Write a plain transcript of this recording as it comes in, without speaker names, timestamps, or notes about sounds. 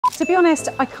To be honest,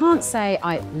 I can't say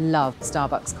I love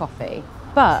Starbucks coffee,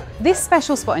 but this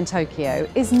special spot in Tokyo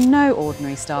is no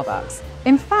ordinary Starbucks.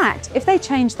 In fact, if they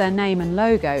changed their name and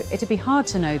logo, it'd be hard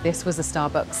to know this was a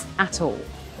Starbucks at all.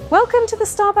 Welcome to the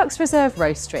Starbucks Reserve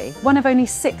Roastery, one of only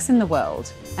 6 in the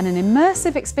world, and an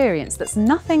immersive experience that's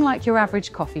nothing like your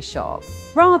average coffee shop.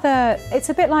 Rather, it's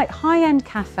a bit like high-end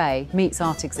cafe meets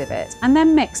art exhibit, and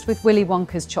then mixed with Willy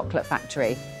Wonka's chocolate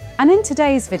factory. And in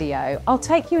today's video, I'll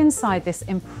take you inside this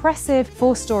impressive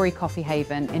 4-story coffee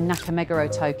haven in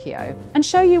Nakameguro, Tokyo, and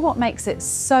show you what makes it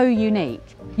so unique.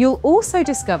 You'll also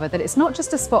discover that it's not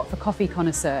just a spot for coffee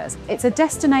connoisseurs, it's a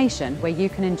destination where you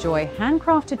can enjoy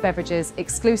handcrafted beverages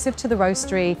exclusive to the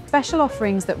roastery, special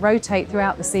offerings that rotate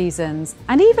throughout the seasons,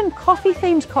 and even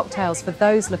coffee-themed cocktails for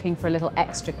those looking for a little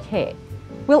extra kick.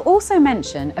 We'll also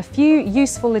mention a few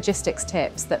useful logistics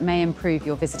tips that may improve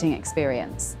your visiting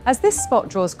experience, as this spot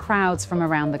draws crowds from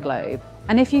around the globe.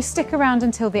 And if you stick around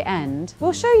until the end,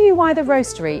 we'll show you why the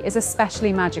roastery is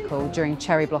especially magical during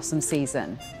cherry blossom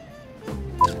season.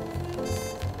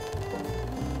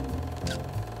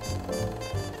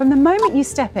 From the moment you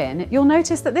step in, you'll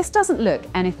notice that this doesn't look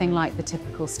anything like the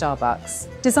typical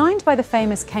Starbucks. Designed by the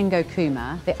famous Kengo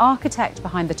Kuma, the architect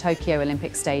behind the Tokyo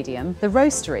Olympic Stadium, the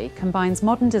roastery combines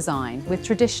modern design with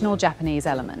traditional Japanese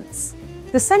elements.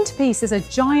 The centerpiece is a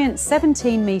giant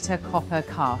 17-meter copper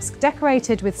cask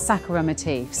decorated with sakura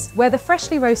motifs, where the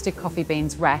freshly roasted coffee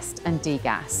beans rest and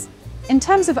degas. In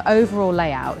terms of overall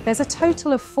layout, there's a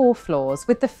total of 4 floors,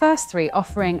 with the first 3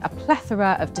 offering a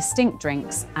plethora of distinct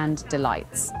drinks and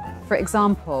delights. For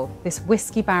example, this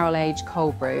whiskey barrel-aged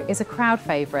cold brew is a crowd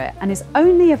favourite and is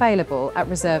only available at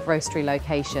Reserve Roastery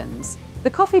locations. The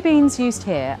coffee beans used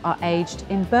here are aged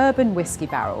in bourbon whiskey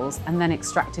barrels and then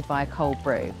extracted via cold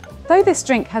brew. Though this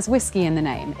drink has whiskey in the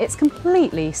name, it's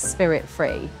completely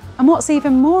spirit-free. And what's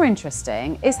even more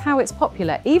interesting is how it's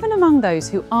popular even among those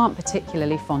who aren't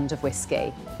particularly fond of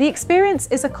whiskey. The experience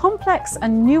is a complex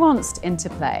and nuanced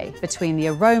interplay between the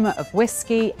aroma of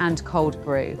whiskey and cold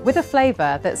brew, with a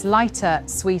flavour that's lighter,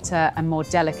 sweeter, and more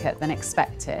delicate than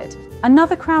expected.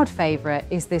 Another crowd favourite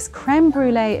is this crème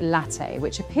brûlée latte,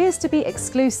 which appears to be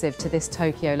exclusive to this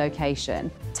Tokyo location.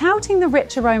 Touting the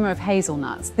rich aroma of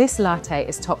hazelnuts, this latte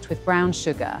is topped with brown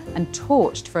sugar and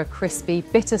torched for a crispy,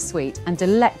 bittersweet, and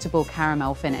delectable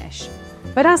caramel finish.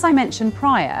 But as I mentioned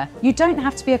prior, you don't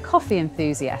have to be a coffee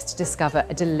enthusiast to discover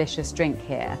a delicious drink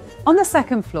here. On the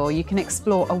second floor, you can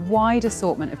explore a wide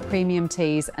assortment of premium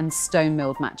teas and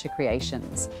stone-milled matcha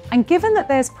creations. And given that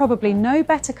there's probably no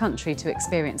better country to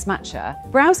experience matcha,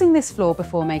 browsing this floor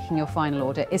before making your final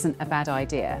order isn't a bad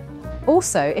idea.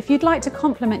 Also, if you'd like to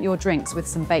complement your drinks with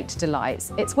some baked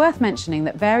delights, it's worth mentioning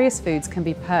that various foods can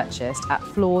be purchased at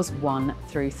floors 1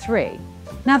 through 3.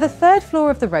 Now, the 3rd floor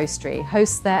of the roastery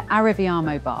hosts their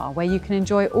Arriviamo Bar, where you can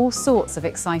enjoy all sorts of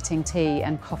exciting tea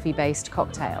and coffee-based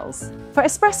cocktails. For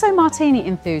espresso martini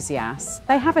enthusiasts,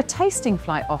 they have a tasting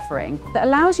flight offering that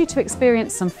allows you to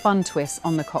experience some fun twists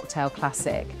on the cocktail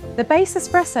classic. The base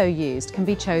espresso used can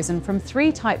be chosen from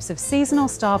 3 types of seasonal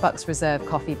Starbucks Reserve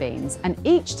coffee beans, and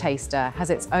each taster has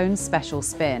its own special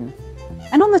spin.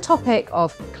 And on the topic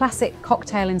of classic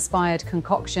cocktail-inspired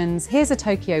concoctions, here's a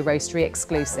Tokyo Roastery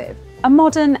exclusive. A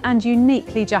modern and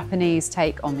uniquely Japanese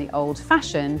take on the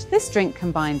old-fashioned, this drink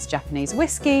combines Japanese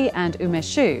whiskey and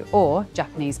umeshu, or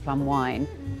Japanese plum wine.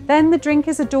 Then the drink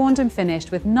is adorned and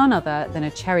finished with none other than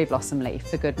a cherry blossom leaf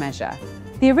for good measure.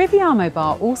 The Arriviamo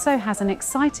Bar also has an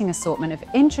exciting assortment of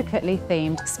intricately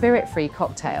themed spirit-free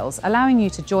cocktails, allowing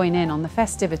you to join in on the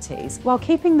festivities while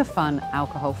keeping the fun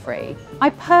alcohol-free.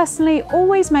 I personally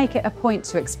always make it a point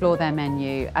to explore their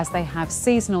menu, as they have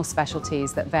seasonal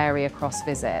specialties that vary across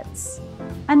visits.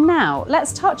 And now,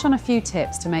 let's touch on a few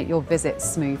tips to make your visits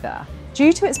smoother.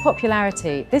 Due to its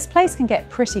popularity, this place can get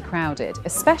pretty crowded,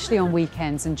 especially on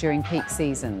weekends and during peak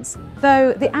seasons.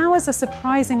 Though the hours are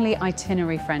surprisingly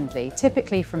itinerary friendly,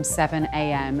 typically from 7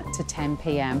 AM to 10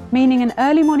 PM, meaning an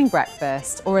early morning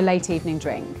breakfast or a late evening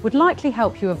drink would likely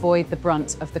help you avoid the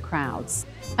brunt of the crowds.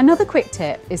 Another quick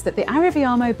tip is that the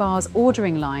Arriviamo Bar's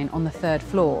ordering line on the 3rd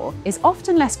floor is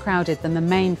often less crowded than the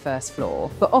main 1st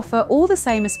floor, but offer all the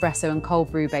same espresso and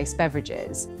cold brew based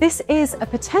beverages. This is a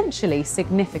potentially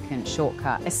significant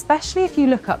shortcut, especially if you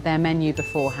look up their menu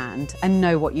beforehand and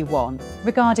know what you want.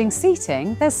 Regarding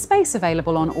seating, there's space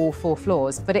available on all 4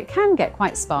 floors, but it can get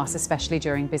quite sparse, especially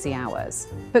during busy hours.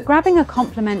 But grabbing a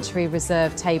complimentary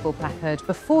reserved table placard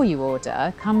before you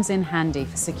order comes in handy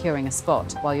for securing a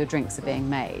spot while your drinks are being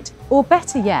made. made. Or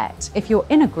better yet, if you're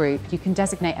in a group, you can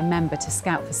designate a member to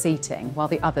scout for seating while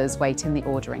the others wait in the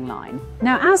ordering line.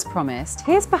 Now, as promised,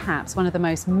 here's perhaps one of the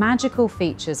most magical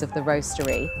features of the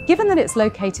roastery. Given that it's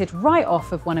located right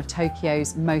off of one of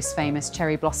Tokyo's most famous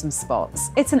cherry blossom spots,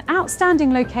 it's an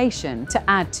outstanding location to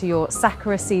add to your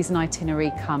Sakura season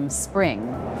itinerary come spring.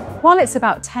 While it's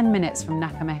about 10 minutes from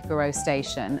Nakameguro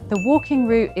station, the walking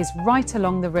route is right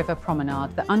along the river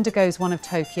promenade that undergoes one of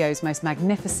Tokyo's most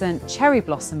magnificent cherry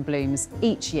blossom blooms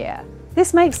each year.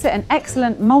 This makes it an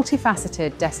excellent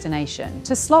multifaceted destination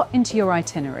to slot into your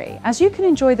itinerary, as you can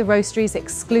enjoy the roastery's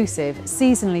exclusive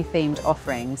seasonally themed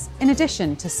offerings, in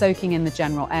addition to soaking in the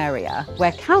general area,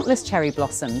 where countless cherry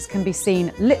blossoms can be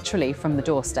seen literally from the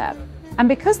doorstep. And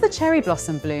because the cherry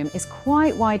blossom bloom is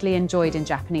quite widely enjoyed in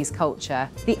Japanese culture,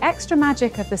 the extra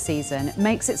magic of the season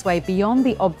makes its way beyond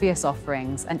the obvious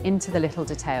offerings and into the little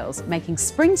details, making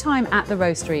springtime at the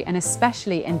roastery an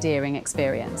especially endearing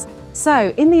experience.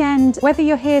 So, in the end, whether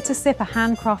you're here to sip a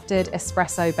handcrafted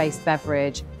espresso-based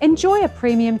beverage, enjoy a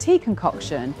premium tea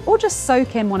concoction, or just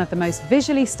soak in one of the most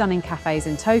visually stunning cafes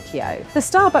in Tokyo, the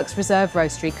Starbucks Reserve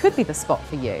Roastery could be the spot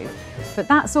for you. But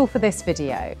that's all for this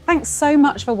video. Thanks so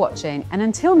much for watching, and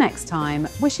until next time,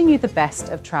 wishing you the best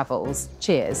of travels.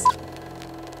 Cheers.